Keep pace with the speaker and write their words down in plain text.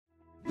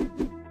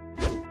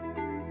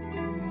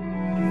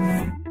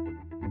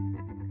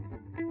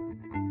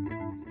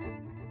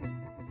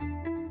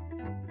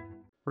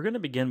We're going to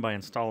begin by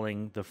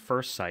installing the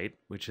first site,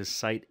 which is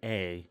Site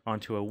A,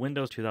 onto a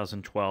Windows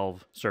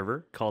 2012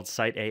 server called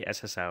Site A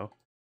SSO.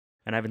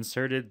 And I've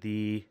inserted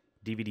the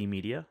DVD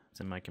media. It's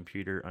in my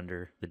computer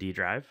under the D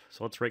drive.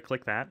 So let's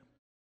right-click that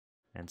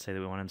and say that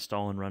we want to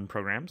install and run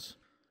programs.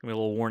 Give me a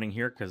little warning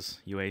here because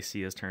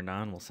UAC is turned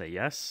on. We'll say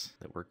yes,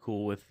 that we're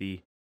cool with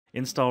the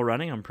install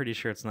running. I'm pretty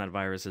sure it's not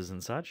viruses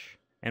and such.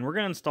 And we're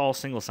going to install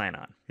single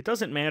sign-on. It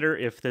doesn't matter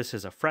if this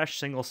is a fresh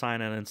single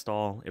sign-on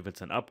install, if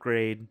it's an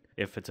upgrade,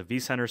 if it's a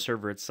vCenter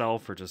server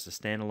itself, or just a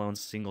standalone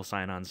single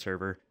sign-on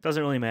server. It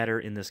doesn't really matter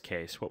in this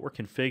case. What we're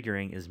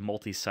configuring is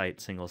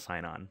multi-site single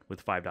sign-on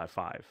with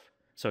 5.5.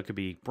 So it could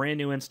be brand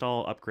new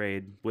install,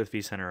 upgrade with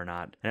vCenter or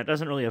not. And it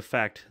doesn't really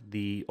affect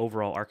the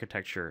overall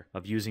architecture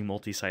of using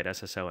multi-site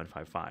SSO in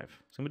 5.5. So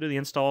I'm going to do the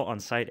install on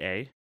Site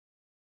A.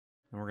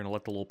 And we're going to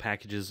let the little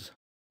packages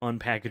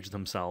unpackage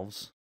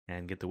themselves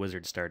and get the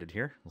wizard started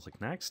here. We'll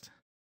click next.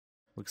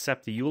 We'll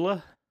accept the EULA.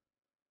 Let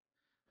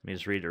me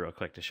just read it real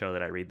quick to show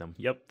that I read them.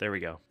 Yep, there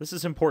we go. This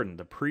is important,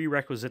 the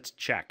prerequisites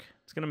check.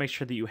 It's going to make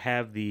sure that you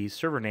have the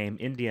server name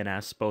in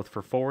DNS both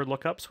for forward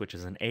lookups, which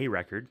is an A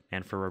record,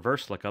 and for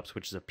reverse lookups,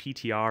 which is a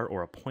PTR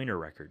or a pointer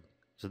record.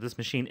 So this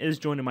machine is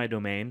joined to my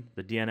domain.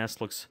 The DNS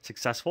looks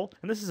successful,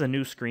 and this is a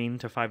new screen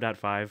to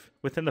 5.5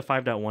 within the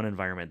 5.1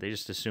 environment. They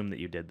just assume that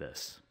you did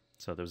this.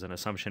 So there was an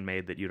assumption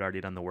made that you'd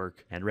already done the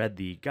work and read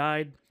the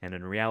guide, and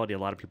in reality, a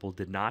lot of people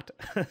did not.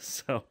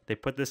 So they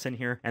put this in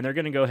here, and they're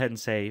going to go ahead and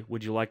say,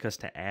 would you like us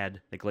to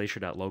add the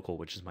glacier.local,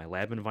 which is my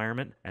lab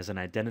environment, as an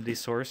identity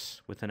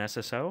source with an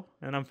SSO?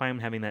 And I'm fine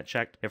having that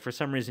checked. If for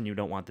some reason you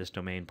don't want this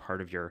domain part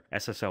of your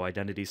SSO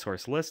identity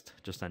source list,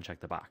 just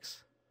uncheck the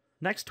box.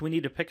 Next, we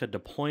need to pick a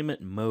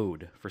deployment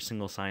mode for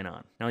single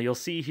sign-on. Now you'll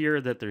see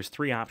here that there's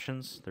three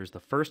options. There's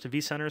the first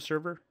vCenter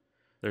server,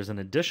 there's an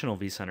additional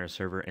vCenter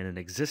server in an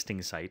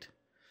existing site,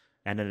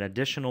 and an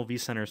additional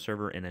vCenter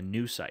server in a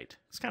new site.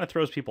 This kind of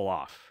throws people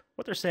off.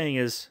 What they're saying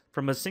is,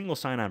 from a single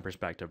sign-on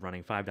perspective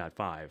running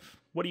 5.5,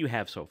 what do you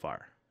have so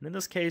far? And in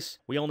this case,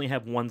 we only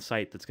have one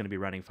site that's going to be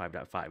running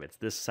 5.5. It's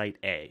this Site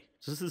A.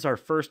 So this is our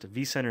first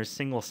vCenter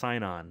single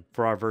sign-on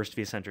for our first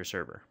vCenter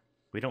server.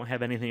 We don't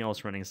have anything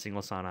else running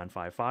single sign-on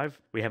 5.5.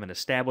 We haven't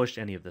established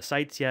any of the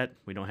sites yet.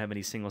 We don't have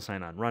any single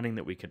sign-on running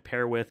that we could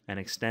pair with and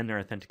extend our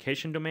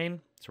authentication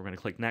domain. So we're going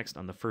to click next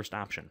on the first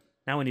option.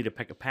 Now we need to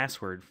pick a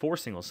password for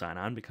single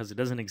sign-on because it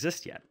doesn't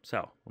exist yet.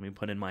 So let me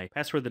put in my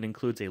password that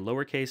includes a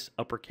lowercase,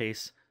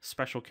 uppercase,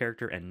 special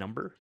character, and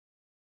number.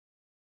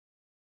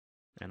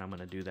 And I'm going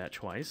to do that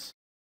twice.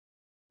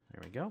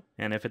 There we go.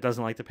 And if it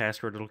doesn't like the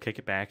password, it'll kick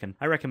it back. And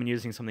I recommend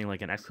using something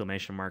like an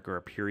exclamation mark or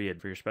a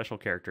period for your special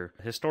character.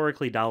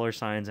 Historically,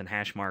 $signs and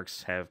hash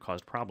marks have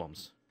caused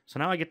problems. So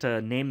now I get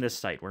to name this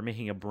site. We're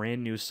making a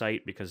brand new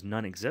site because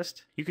none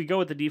exist. You could go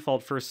with the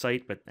default first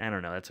site, but I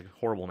don't know, that's a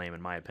horrible name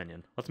in my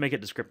opinion. Let's make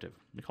it descriptive.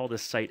 We call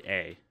this Site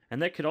A.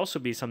 And that could also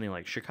be something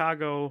like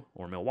Chicago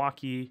or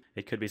Milwaukee.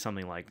 It could be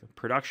something like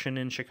production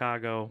in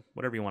Chicago,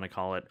 whatever you want to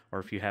call it. Or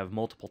if you have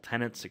multiple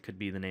tenants, it could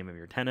be the name of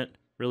your tenant.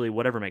 Really,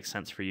 whatever makes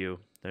sense for you.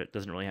 That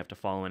doesn't really have to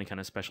follow any kind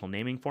of special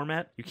naming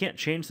format. You can't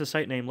change the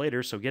site name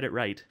later, so get it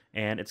right.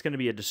 And it's going to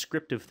be a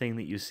descriptive thing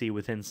that you see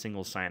within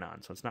single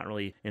sign-on. So it's not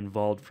really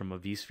involved from a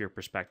vSphere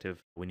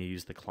perspective when you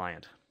use the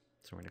client.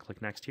 So we're going to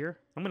click next here.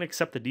 I'm going to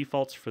accept the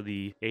defaults for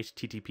the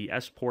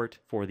HTTPS port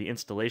for the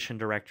installation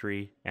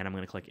directory, and I'm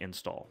going to click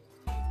install.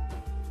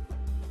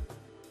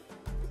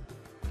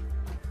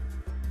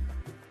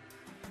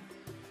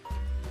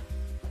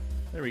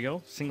 There we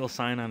go. Single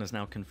sign-on is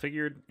now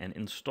configured and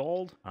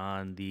installed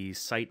on the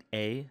Site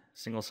A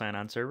single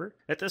sign-on server.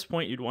 At this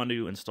point, you'd want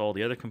to install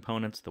the other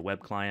components, the web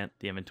client,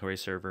 the inventory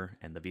server,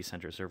 and the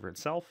vCenter server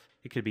itself.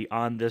 It could be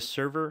on this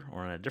server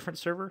or on a different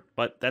server,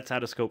 but that's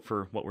out of scope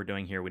for what we're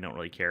doing here. We don't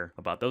really care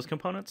about those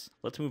components.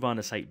 Let's move on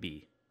to Site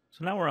B.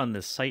 So now we're on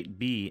the Site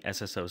B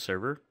SSO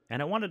server,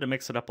 and I wanted to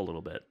mix it up a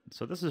little bit.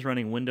 So this is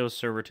running Windows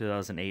Server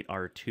 2008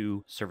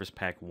 R2 Service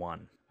Pack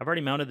 1. I've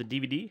already mounted the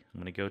DVD.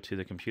 I'm going to go to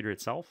the computer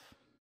itself.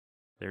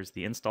 There's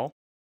the install.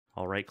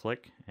 I'll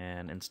right-click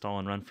and install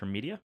and run from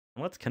media.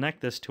 And let's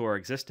connect this to our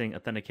existing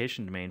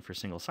authentication domain for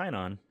single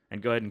sign-on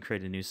and go ahead and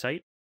create a new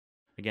site.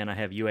 Again, I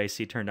have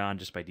UAC turned on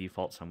just by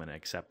default, so I'm going to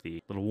accept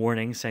the little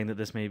warning saying that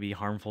this may be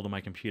harmful to my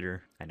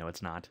computer. I know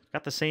it's not.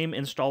 Got the same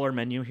installer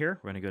menu here.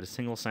 We're going to go to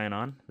single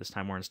sign-on. This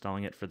time we're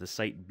installing it for the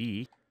Site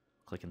B.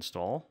 Click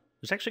install.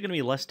 There's actually going to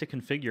be less to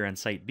configure on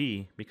Site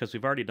B because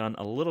we've already done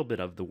a little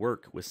bit of the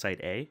work with Site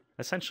A.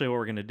 Essentially what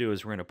we're going to do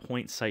is we're going to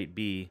point Site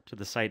B to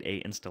the Site A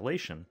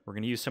installation. We're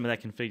going to use some of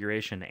that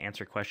configuration to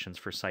answer questions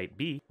for Site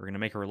B. We're going to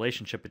make a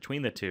relationship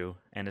between the two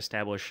and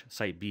establish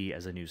Site B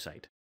as a new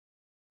site.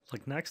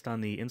 Click next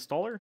on the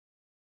installer.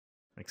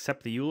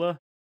 Accept the EULA.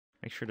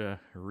 Make sure to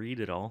read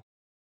it all.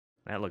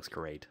 That looks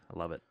great. I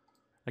love it.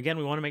 Again,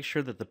 we want to make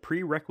sure that the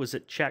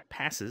prerequisite check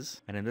passes,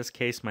 and in this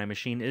case my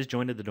machine is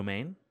joined to the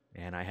domain.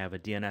 And I have a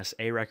DNS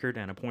A record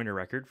and a pointer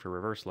record for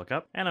reverse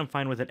lookup. And I'm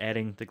fine with it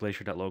adding the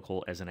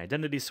glacier.local as an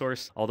identity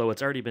source, although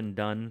it's already been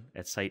done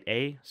at Site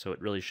A, so it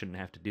really shouldn't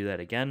have to do that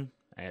again.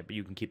 but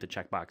you can keep the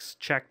checkbox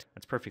checked.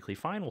 That's perfectly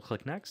fine. We'll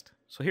click next.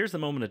 So here's the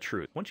moment of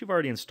truth. Once you've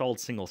already installed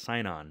single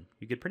sign-on,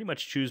 you could pretty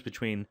much choose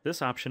between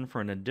this option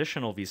for an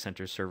additional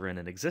vCenter server in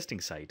an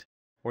existing site,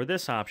 or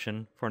this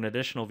option for an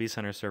additional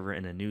vCenter server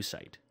in a new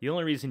site. The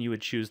only reason you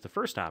would choose the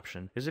first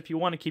option is if you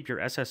want to keep your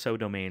SSO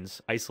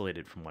domains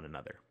isolated from one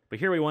another. But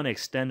here we want to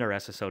extend our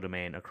SSO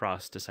domain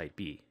across to site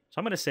B. So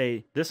I'm going to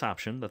say this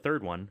option, the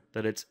third one,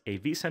 that it's a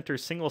vCenter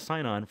single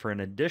sign-on for an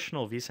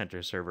additional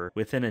vCenter server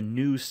within a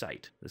new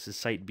site. This is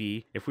site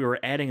B. If we were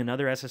adding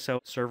another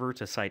SSO server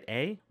to site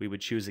A, we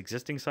would choose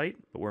existing site,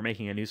 but we're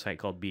making a new site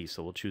called B,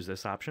 so we'll choose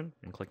this option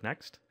and click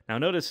next. Now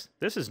notice,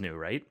 this is new,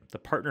 right? The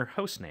partner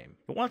host name.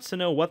 It wants to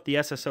know what the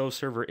SSO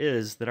server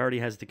is that already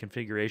has the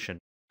configuration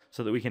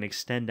so that we can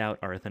extend out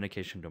our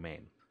authentication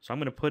domain. So I'm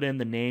going to put in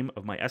the name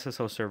of my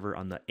SSO server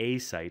on the A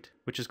site,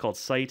 which is called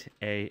site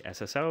A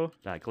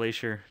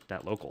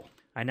SSO.glacier.local.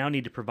 I now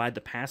need to provide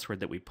the password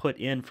that we put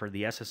in for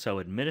the SSO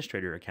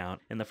administrator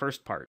account in the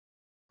first part.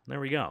 There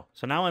we go.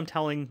 So now I'm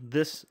telling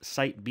this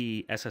site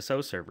B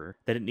SSO server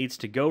that it needs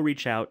to go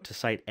reach out to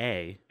site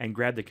A and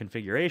grab the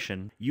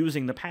configuration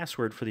using the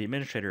password for the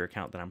administrator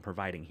account that I'm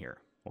providing here.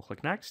 We'll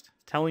click next.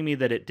 It's telling me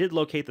that it did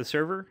locate the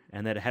server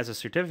and that it has a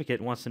certificate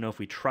and wants to know if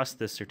we trust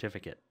this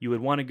certificate. You would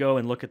want to go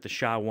and look at the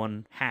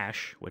SHA-1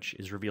 hash, which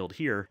is revealed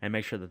here, and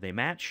make sure that they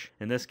match.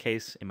 In this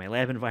case, in my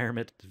lab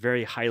environment, it's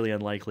very highly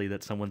unlikely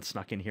that someone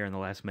snuck in here in the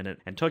last minute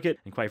and took it,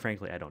 and quite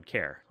frankly, I don't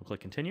care. We'll click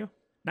continue.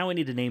 Now we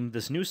need to name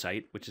this new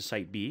site, which is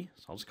site B,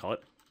 so I'll just call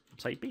it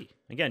site B.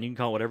 Again, you can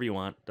call it whatever you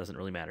want, doesn't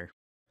really matter.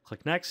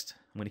 Click next.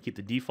 I'm going to keep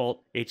the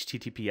default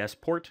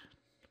HTTPS port.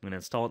 I'm going to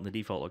install it in the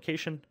default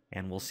location,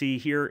 and we'll see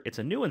here it's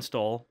a new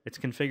install. It's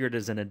configured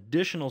as an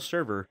additional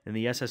server in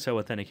the SSO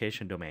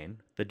authentication domain.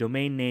 The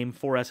domain name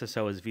for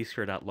SSO is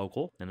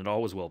vsphere.local, and it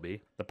always will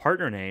be. The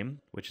partner name,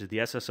 which is the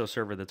SSO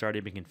server that's already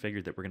been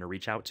configured that we're going to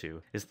reach out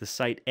to, is the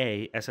site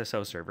A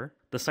SSO server.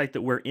 The site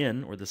that we're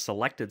in, or the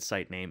selected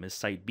site name, is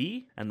site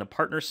B, and the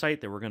partner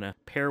site that we're going to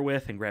pair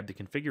with and grab the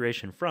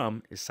configuration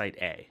from is site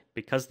A.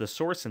 Because the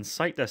source and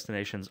site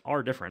destinations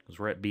are different, because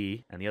we're at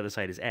B and the other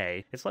site is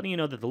A, it's letting you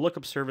know that the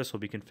lookup service will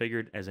be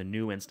configured as a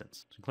new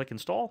instance. So click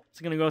install. It's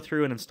going to go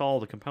through and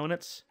install the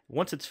components.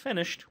 Once it's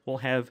finished, we'll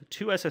have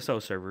two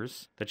SSO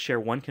servers that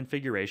share one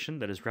configuration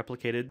that is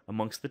replicated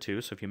amongst the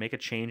two. So if you make a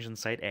change in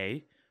site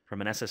A,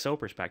 from an SSO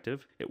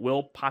perspective, it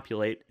will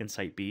populate in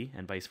site B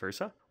and vice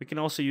versa. We can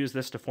also use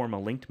this to form a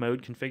linked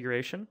mode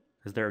configuration,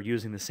 as they're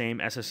using the same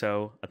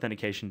SSO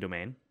authentication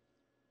domain.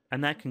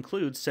 And that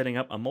concludes setting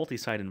up a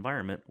multi-site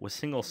environment with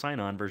single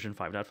sign-on version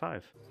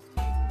 5.5.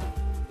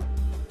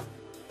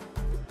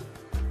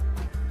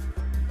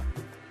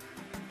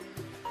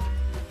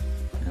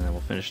 And then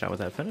we'll finish out with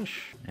that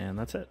finish, and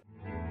that's it.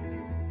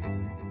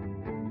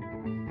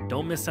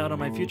 Don't miss out on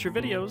my future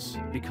videos.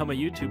 Become a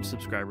YouTube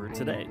subscriber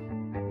today.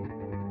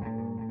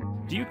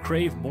 Do you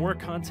crave more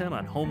content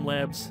on home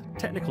labs,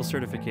 technical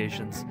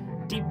certifications,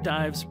 deep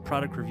dives,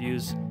 product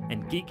reviews,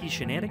 and geeky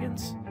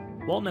shenanigans?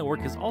 Wahl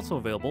Network is also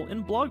available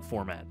in blog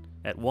format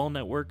at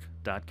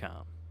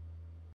wahlnetwork.com.